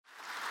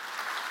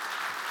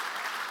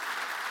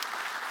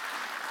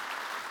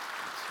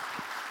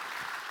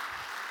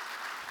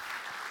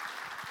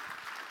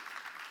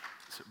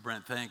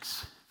Brent,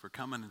 thanks for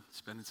coming and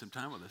spending some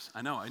time with us.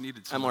 I know, I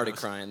needed some I'm of already those.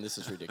 crying. This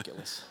is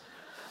ridiculous.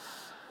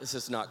 This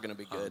is not going to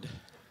be good.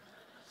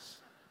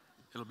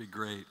 It'll be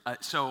great.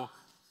 So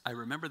I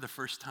remember the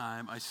first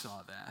time I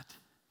saw that,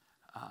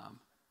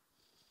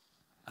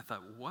 I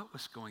thought, what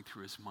was going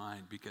through his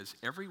mind? Because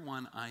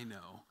everyone I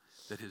know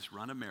that has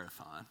run a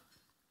marathon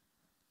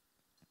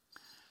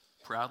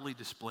proudly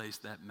displays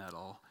that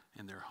medal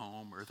in their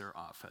home or their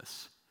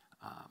office.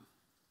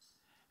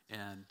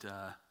 And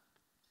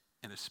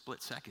in a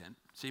split second,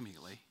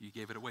 seemingly, you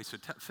gave it away. So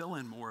fill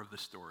in more of the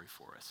story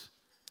for us.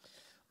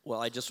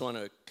 Well, I just want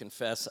to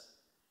confess,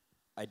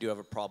 I do have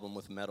a problem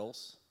with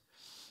medals.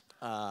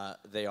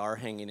 They are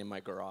hanging in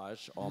my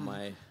garage, all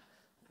my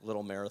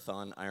little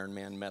marathon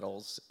Ironman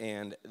medals.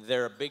 And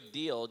they're a big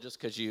deal just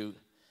because you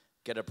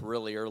get up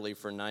really early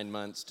for 9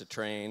 months to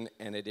train,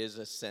 and it is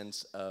a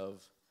sense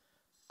of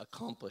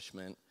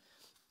accomplishment.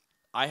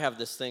 I have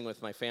this thing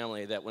with my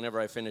family that whenever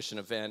I finish an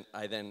event,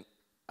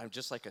 I'm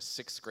just like a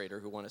sixth grader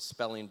who won a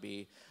spelling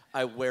bee.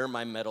 I wear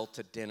my medal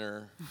to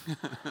dinner.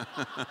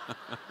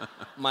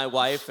 My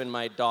wife and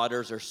my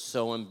daughters are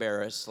so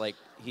embarrassed, like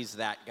he's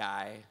that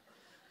guy.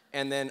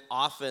 And then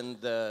often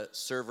the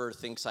server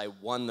thinks I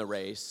won the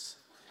race.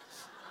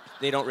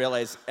 They don't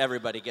realize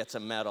everybody gets a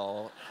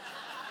medal.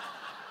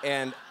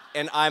 And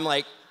I'm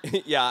like,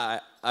 yeah,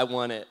 I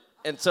won it.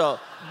 And so,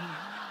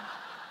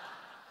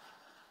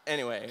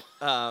 anyway,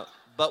 but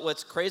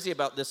what's crazy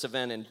about this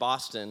event in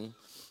Boston,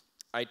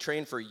 I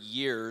trained for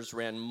years,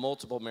 ran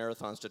multiple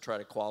marathons to try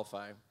to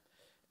qualify,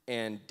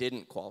 and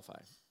didn't qualify.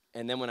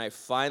 And then when I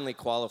finally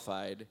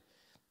qualified,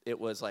 it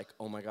was like,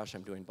 oh my gosh,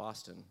 I'm doing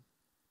Boston,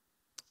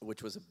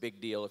 which was a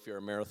big deal if you're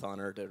a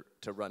marathoner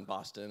to run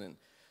Boston. And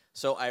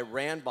so I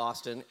ran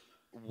Boston,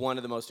 one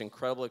of the most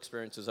incredible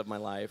experiences of my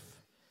life.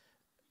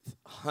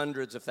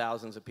 Hundreds of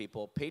thousands of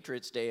people.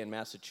 Patriots Day in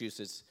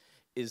Massachusetts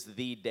is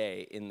the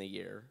day in the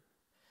year.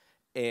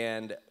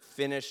 And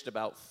finished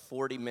about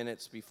 40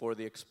 minutes before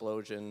the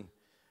explosion.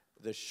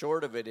 The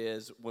short of it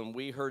is, when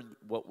we heard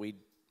what we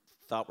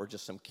thought were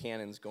just some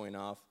cannons going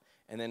off,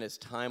 and then as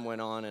time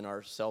went on and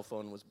our cell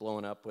phone was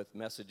blowing up with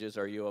messages,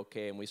 are you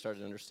okay? And we started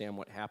to understand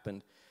what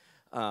happened.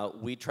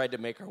 We tried to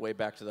make our way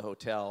back to the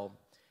hotel.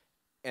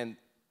 And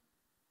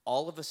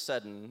all of a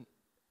sudden,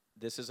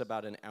 this is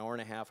about an hour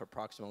and a half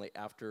approximately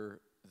after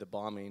the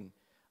bombing,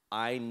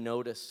 I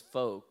noticed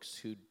folks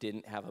who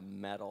didn't have a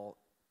medal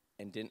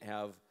and didn't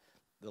have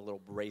the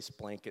little race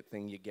blanket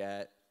thing you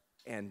get,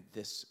 and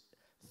this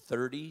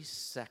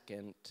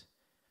 30-second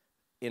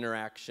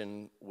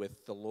interaction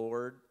with the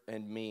Lord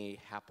and me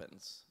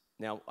happens.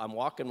 Now, I'm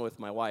walking with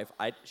my wife.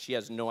 She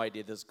has no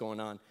idea this is going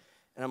on.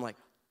 And I'm like,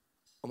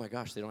 oh my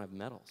gosh, they don't have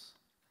medals.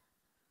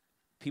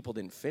 People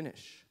didn't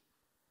finish.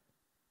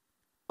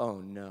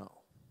 Oh no,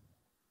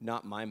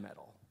 not my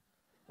medal.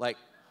 Like,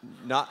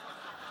 not,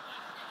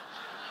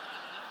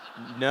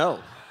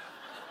 no.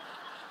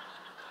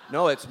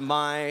 No, it's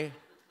my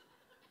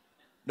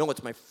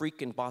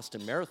freaking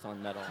Boston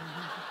Marathon medal.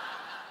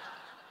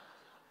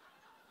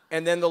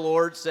 And then the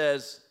Lord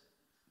says,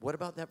 what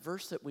about that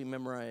verse that we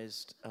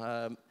memorized?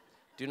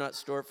 Do not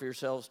store up for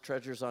yourselves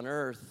treasures on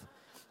earth.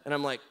 And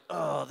I'm like,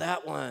 oh,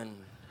 that one.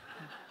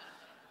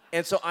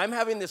 And so I'm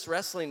having this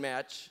wrestling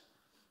match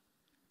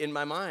in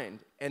my mind.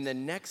 And the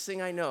next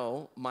thing I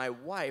know, my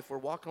wife, we're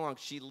walking along,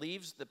 she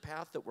leaves the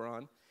path that we're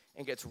on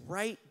and gets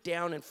right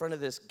down in front of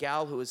this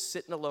gal who is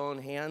sitting alone,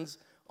 hands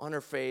on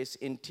her face,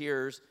 in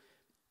tears.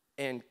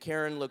 And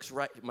Karen looks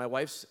right, my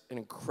wife's an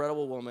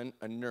incredible woman,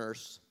 a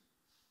nurse,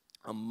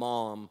 a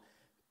mom,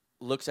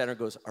 looks at her and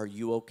goes, are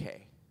you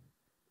okay?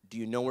 Do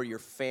you know where your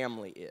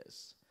family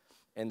is?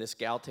 And this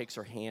gal takes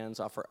her hands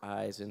off her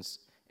eyes,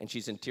 and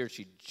she's in tears.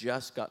 She'd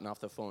just gotten off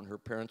the phone. Her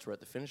parents were at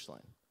the finish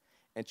line.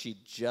 And she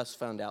just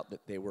found out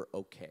that they were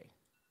okay.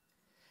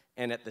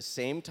 And at the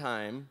same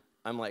time,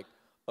 I'm like,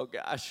 oh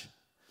gosh,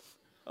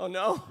 oh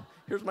no,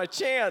 here's my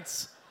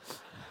chance.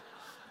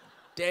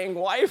 Dang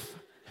wife.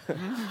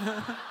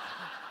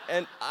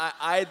 And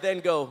I then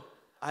go,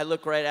 I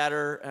look right at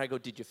her, and I go,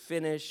 did you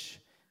finish?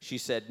 She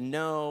said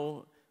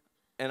no.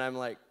 And I'm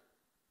like,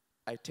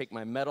 I take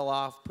my medal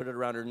off, put it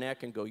around her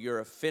neck, and go, you're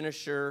a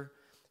finisher.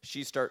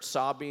 She starts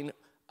sobbing.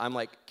 I'm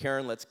like,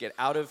 Karen, let's get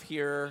out of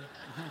here.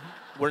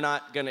 We're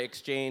not going to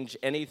exchange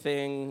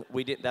anything.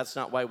 That's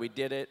not why we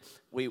did it.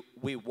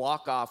 We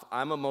walk off.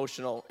 I'm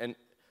emotional, and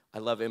I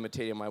love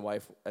imitating my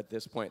wife at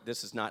this point.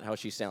 This is not how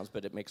she sounds,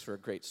 but it makes for a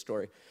great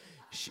story.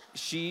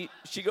 She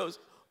goes,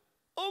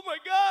 oh my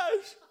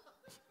gosh,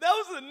 that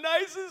was the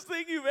nicest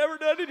thing you've ever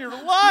done in your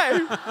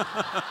life.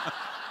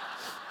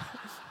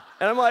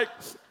 And I'm like,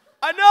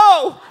 I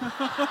know.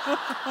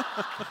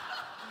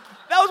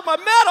 That was my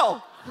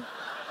medal.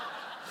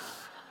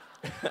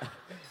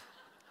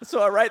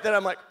 So right then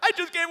I'm like, I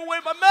just gave away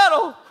my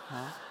medal.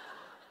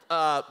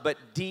 Huh? But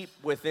deep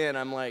within,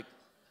 I'm like,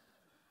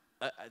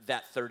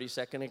 that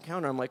 30-second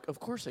encounter, I'm like, of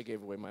course I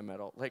gave away my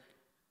medal. Like,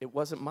 it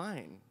wasn't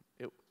mine.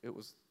 It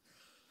was.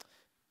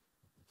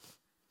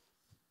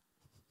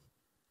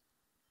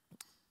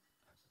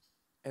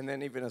 And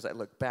then even as I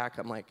look back,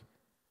 I'm like,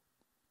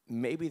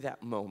 maybe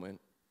that moment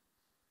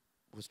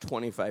was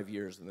 25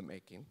 years in the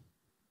making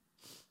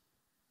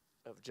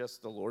of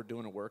just the Lord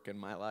doing a work in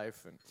my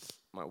life and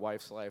my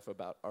wife's life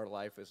about our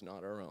life is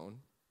not our own.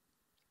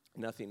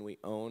 Nothing we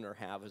own or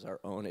have is our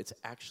own. It's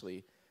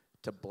actually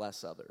to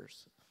bless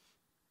others.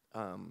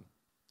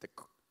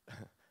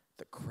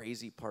 The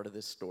crazy part of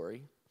this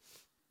story,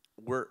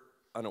 we're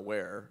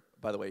unaware.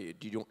 By the way,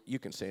 you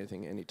can say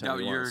anything anytime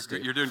you want. No,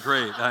 you're doing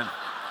great.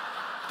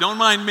 Don't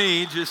mind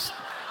me, just...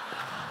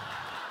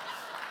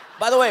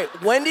 By the way,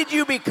 when did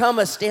you become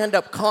a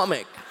stand-up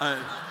comic?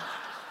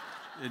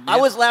 I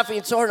was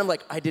laughing so hard, I'm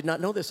like, I did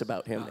not know this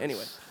about him.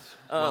 Anyway.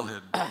 Well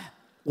hidden.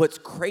 What's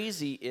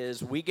crazy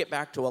is we get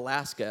back to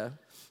Alaska.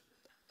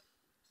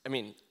 I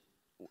mean,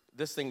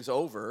 this thing's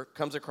over,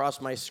 comes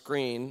across my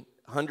screen,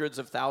 hundreds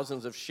of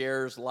thousands of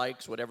shares,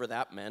 likes, whatever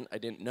that meant. I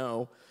didn't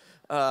know.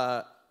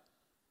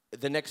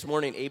 The next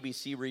morning,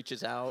 ABC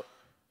reaches out.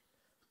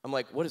 I'm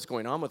like, what is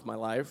going on with my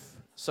life?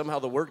 Somehow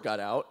the word got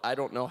out. I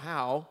don't know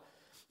how.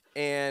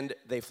 And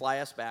they fly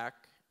us back.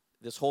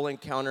 This whole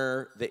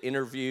encounter, the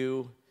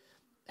interview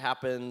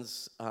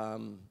happens.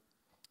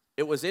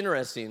 It was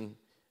interesting.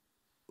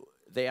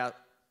 They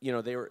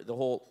were the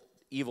whole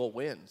evil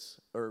wins.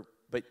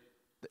 But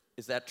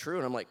is that true?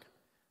 And I'm like,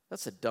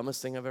 that's the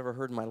dumbest thing I've ever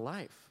heard in my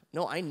life.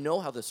 No, I know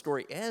how the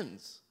story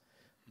ends.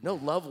 No,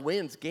 love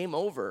wins. Game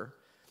over.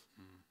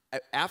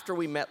 After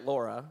I met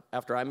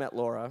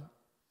Laura,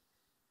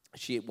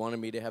 she wanted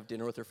me to have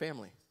dinner with her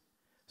family.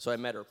 So I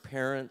met her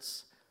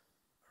parents,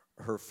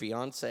 her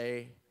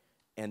fiance,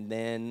 and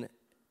then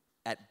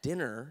at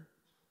dinner,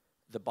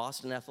 the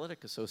Boston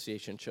Athletic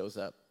Association shows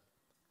up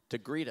to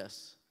greet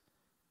us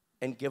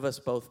and give us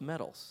both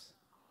medals.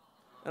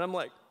 And I'm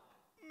like,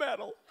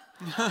 medal?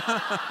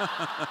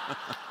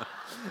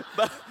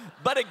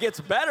 but it gets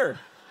better.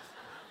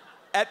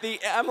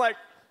 I'm like,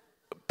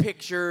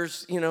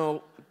 pictures,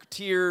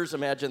 tears,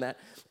 imagine that.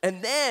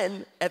 And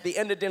then at the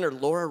end of dinner,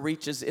 Laura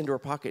reaches into her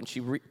pocket and she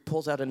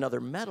pulls out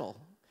another medal.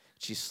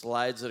 She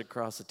slides it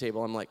across the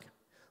table. I'm like,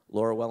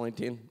 Laura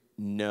Wellington,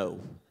 no.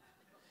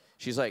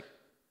 She's like,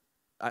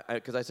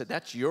 because I said,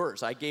 that's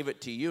yours. I gave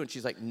it to you. And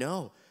she's like,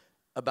 no.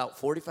 About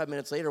 45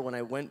 minutes later, when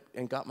I went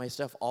and got my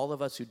stuff, all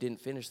of us who didn't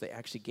finish, they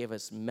actually gave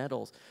us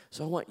medals.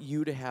 So I want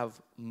you to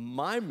have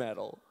my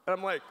medal. And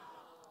I'm like,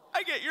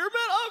 I get your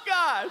medal? Oh,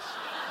 gosh.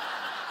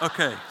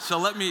 Okay, so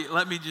let me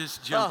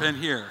just jump in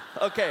here.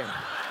 Okay.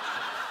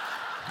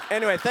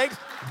 Anyway,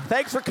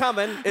 thanks for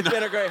coming. It's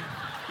been a great...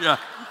 Yeah.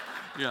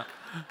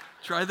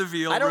 Try the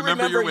veal. I don't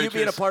remember your you waitress.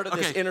 being a part of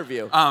this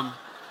interview.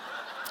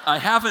 I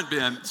haven't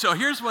been. So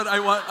here's what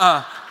I want.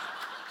 I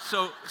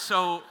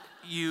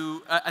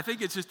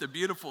think it's just a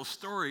beautiful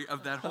story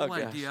of that whole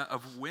idea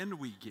of when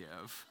we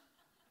give,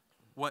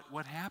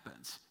 what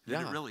happens.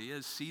 That it really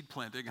is seed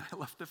planting. I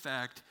love the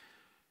fact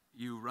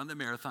you run the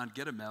marathon,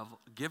 get a medal,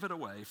 give it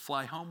away,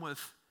 fly home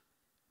with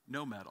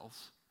no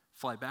medals,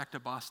 fly back to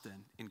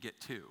Boston and get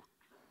 2.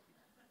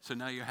 So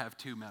now you have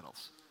 2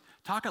 medals.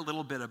 Talk a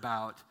little bit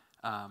about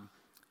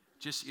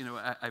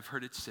I've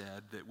heard it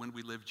said that when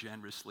we live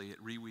generously, it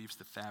reweaves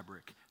the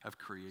fabric of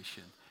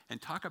creation.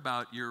 And talk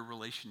about your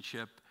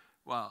relationship,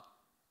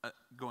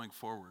 going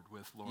forward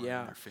with Laura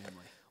and her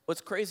family.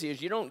 What's crazy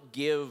is you don't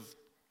give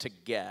to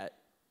get.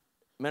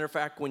 Matter of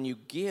fact, when you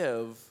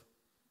give,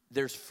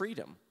 there's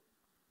freedom.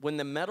 When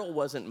the medal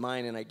wasn't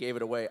mine and I gave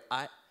it away,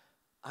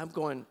 I'm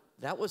going,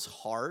 that was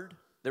hard.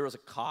 There was a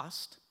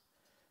cost.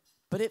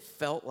 But it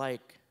felt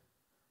like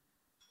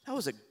that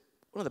was one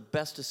of the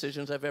best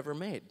decisions I've ever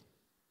made.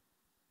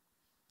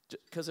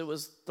 Because it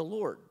was the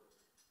Lord.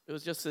 It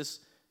was just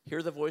this,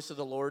 hear the voice of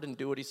the Lord and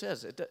do what he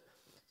says.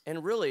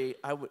 And really,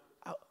 it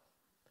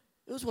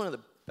was one of the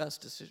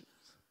best decisions.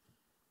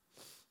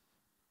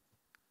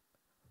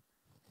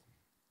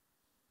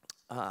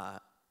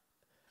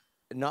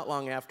 Not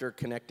long after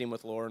connecting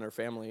with Laura and her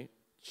family,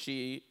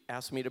 she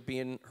asked me to be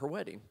in her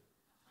wedding.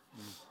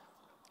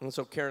 And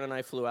so Karen and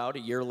I flew out a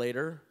year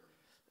later,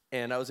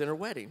 and I was in her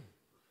wedding.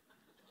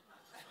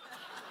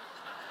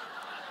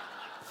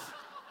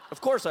 Of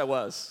course I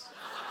was.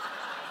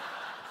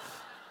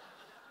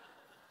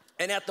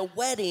 And at the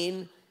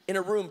wedding, in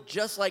a room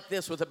just like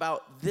this with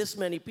about this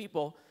many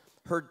people,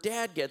 her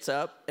dad gets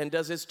up and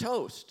does his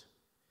toast.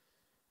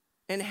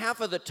 And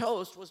half of the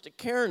toast was to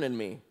Karen and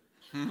me.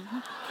 I'm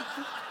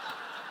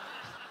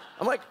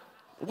like,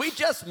 we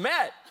just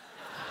met.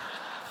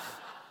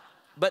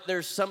 But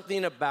there's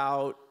something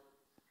about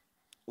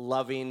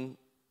loving,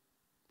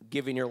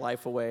 giving your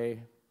life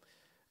away.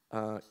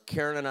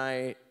 Karen and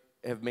I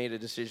have made a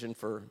decision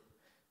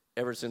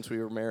ever since we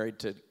were married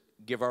to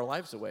give our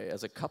lives away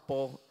as a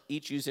couple,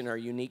 each using our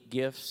unique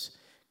gifts.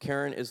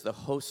 Karen is the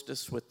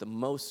hostess with the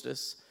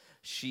mostest.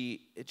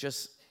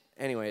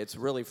 Anyway, it's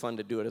really fun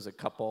to do it as a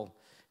couple.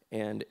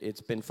 And it's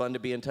been fun to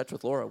be in touch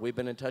with Laura. We've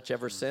been in touch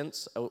ever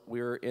since. I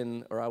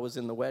was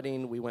in the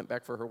wedding. We went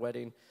back for her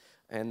wedding.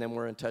 And then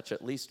we're in touch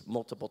at least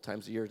multiple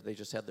times a year. They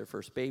just had their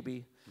first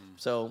baby.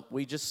 So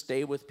we just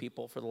stay with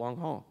people for the long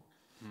haul.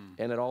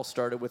 And it all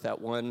started with that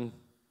one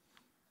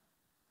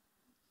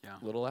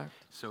little act.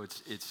 So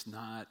it's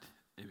not,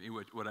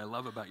 what I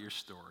love about your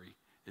story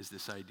is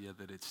this idea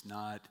that it's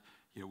not,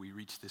 we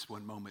reach this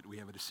one moment, we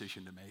have a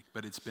decision to make,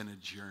 but it's been a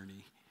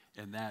journey.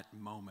 And that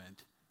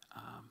moment,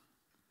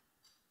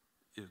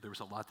 there was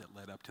a lot that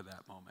led up to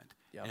that moment.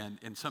 Yep.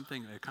 And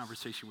a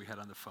conversation we had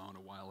on the phone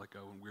a while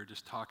ago, and we were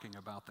just talking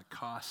about the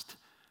cost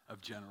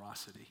of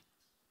generosity.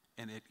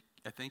 And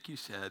I think you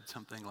said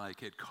something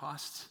like, it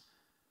costs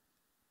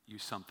you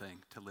something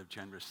to live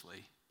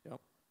generously. Yep.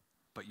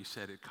 But you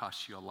said it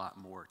costs you a lot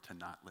more to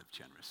not live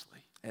generously.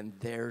 And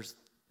there's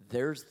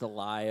the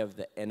lie of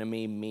the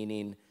enemy,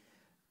 meaning,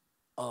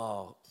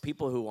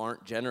 people who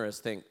aren't generous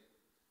think,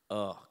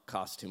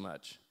 costs too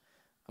much.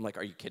 I'm like,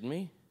 are you kidding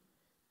me?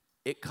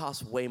 It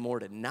costs way more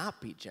to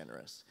not be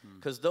generous.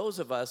 Because those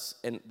of us,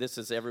 and this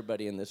is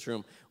everybody in this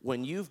room,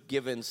 when you've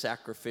given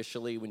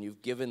sacrificially, when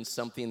you've given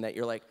something that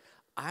you're like,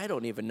 I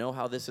don't even know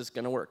how this is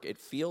going to work. It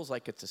feels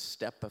like it's a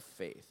step of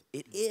faith.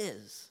 It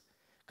is.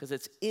 Because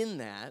it's in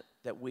that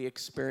we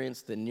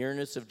experience the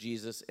nearness of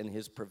Jesus and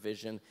his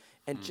provision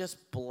and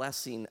just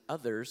blessing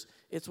others.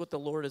 It's what the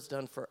Lord has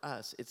done for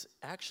us. It's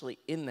actually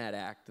in that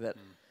act that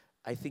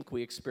I think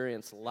we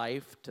experience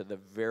life to the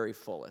very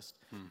fullest.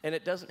 And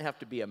it doesn't have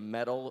to be a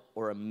medal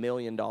or $1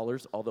 million,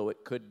 although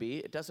it could be.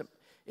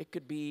 It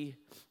could be,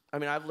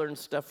 I've learned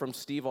stuff from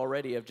Steve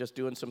already of just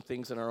doing some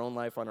things in our own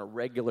life on a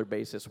regular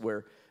basis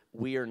where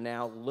we are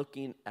now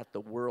looking at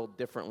the world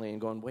differently and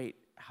going, wait,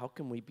 how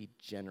can we be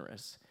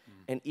generous?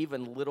 And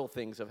even little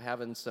things of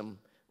having some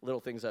little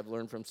things I've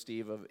learned from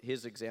Steve of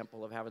his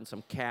example of having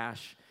some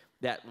cash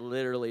that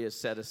literally is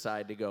set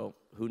aside to go,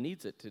 who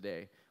needs it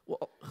today?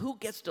 Well, who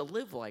gets to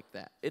live like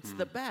that? It's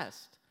the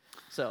best.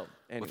 So,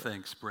 anyway. Well,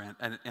 thanks, Brent.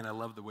 And I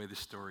love the way the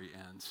story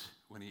ends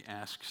when he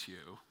asks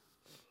you,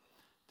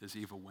 does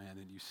evil win?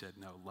 And you said,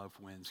 no, love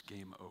wins,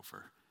 game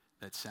over.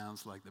 That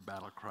sounds like the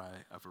battle cry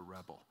of a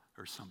rebel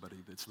or somebody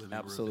that's living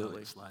a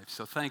rebellious life.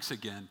 So thanks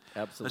again.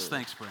 Absolutely. Let's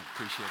thanks, Brent.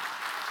 Appreciate it.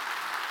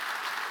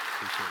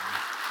 Appreciate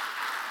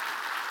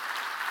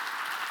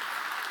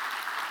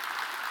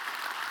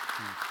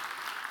it.